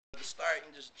the start, you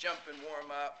can just jump and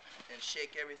warm up and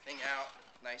shake everything out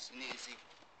nice and easy.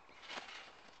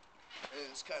 And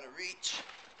just kind of reach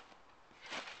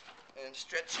and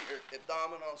stretch your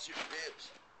abdominals, your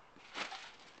ribs.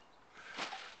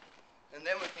 And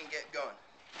then we can get going.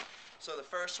 So the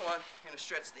first one, you're going to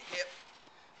stretch the hip,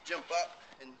 jump up,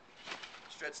 and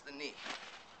stretch the knee.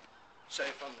 Show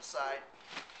you from the side.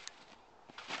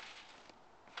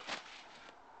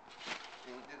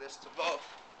 And you do this to both.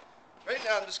 Right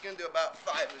now I'm just going to do about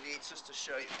 5 of each just to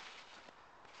show you.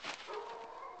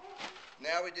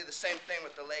 Now we do the same thing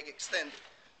with the leg extended.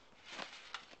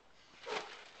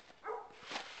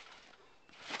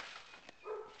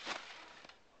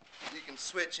 You can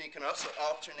switch and you can also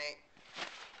alternate.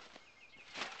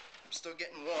 I'm still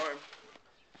getting warm.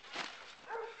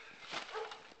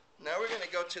 Now we're going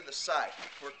to go to the side.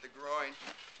 Work the groin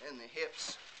and the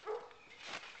hips.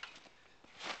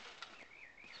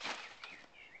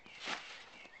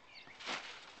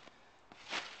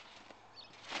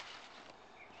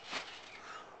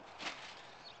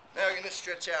 Now we're going to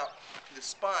stretch out the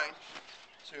spine.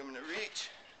 So I'm going to reach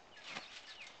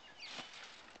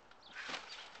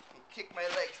and kick my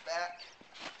legs back.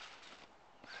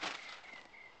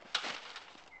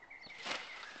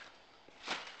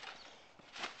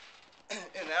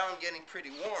 And now I'm getting pretty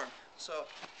warm. So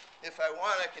if I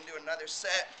want, I can do another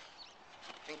set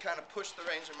and kind of push the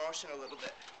range of motion a little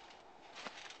bit.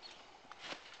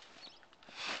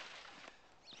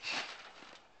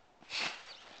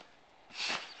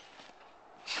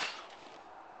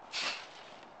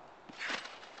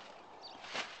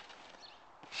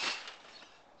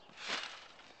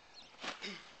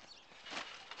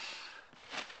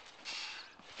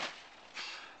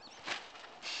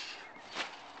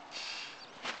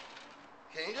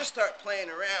 Okay, you just start playing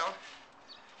around,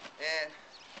 and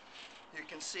you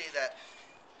can see that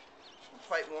I'm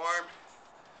quite warm,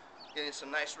 getting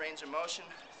some nice range of motion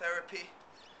therapy,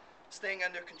 staying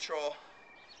under control,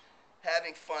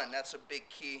 having fun. That's a big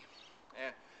key,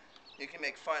 and you can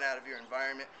make fun out of your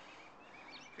environment.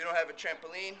 If you don't have a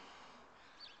trampoline,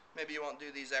 maybe you won't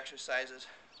do these exercises,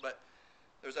 but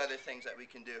there's other things that we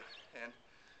can do, and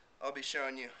I'll be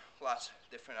showing you lots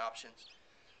of different options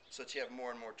so that you have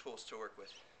more and more tools to work with.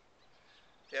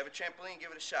 If you have a trampoline,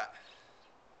 give it a shot.